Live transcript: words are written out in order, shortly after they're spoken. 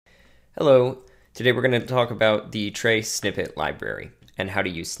Hello, today we're going to talk about the Tray Snippet Library and how to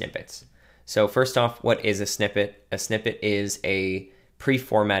use snippets. So first off, what is a snippet? A snippet is a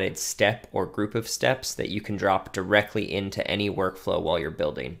pre-formatted step or group of steps that you can drop directly into any workflow while you're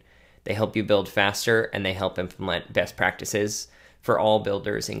building. They help you build faster and they help implement best practices for all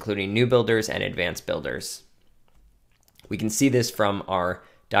builders, including new builders and advanced builders. We can see this from our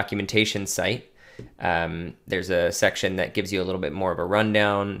documentation site. There's a section that gives you a little bit more of a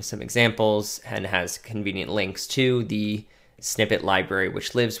rundown, some examples, and has convenient links to the snippet library,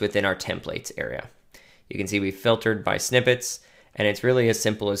 which lives within our templates area. You can see we've filtered by snippets, and it's really as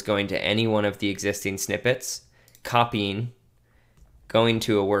simple as going to any one of the existing snippets, copying, going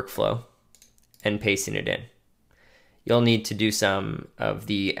to a workflow, and pasting it in. You'll need to do some of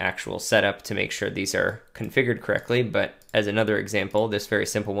the actual setup to make sure these are configured correctly, but as another example, this very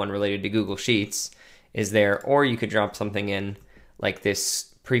simple one related to Google Sheets is there, or you could drop something in like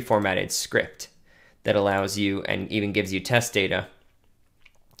this pre-formatted script that allows you and even gives you test data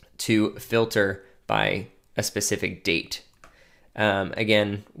to filter by a specific date.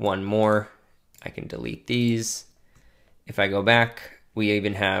 Again, one more, I can delete these. If I go back, we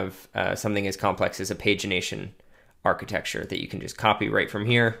even have something as complex as a pagination architecture that you can just copy right from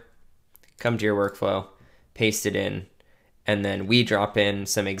here, come to your workflow, paste it in, and then we drop in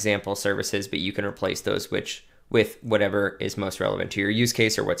some example services, but you can replace those with whatever is most relevant to your use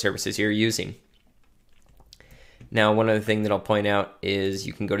case or what services you're using. Now, one other thing that I'll point out is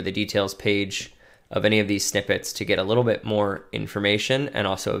you can go to the details page of any of these snippets to get a little bit more information and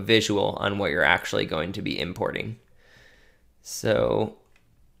also a visual on what you're actually going to be importing. So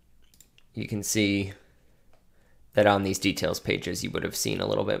you can see that on these details pages, you would have seen a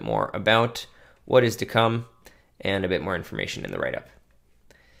little bit more about what is to come and a bit more information in the write-up.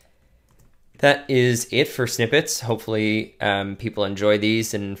 That is it for snippets. Hopefully people enjoy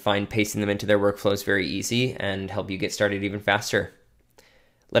these and find pasting them into their workflows very easy and help you get started even faster.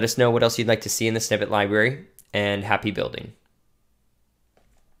 Let us know what else you'd like to see in the snippet library, and happy building.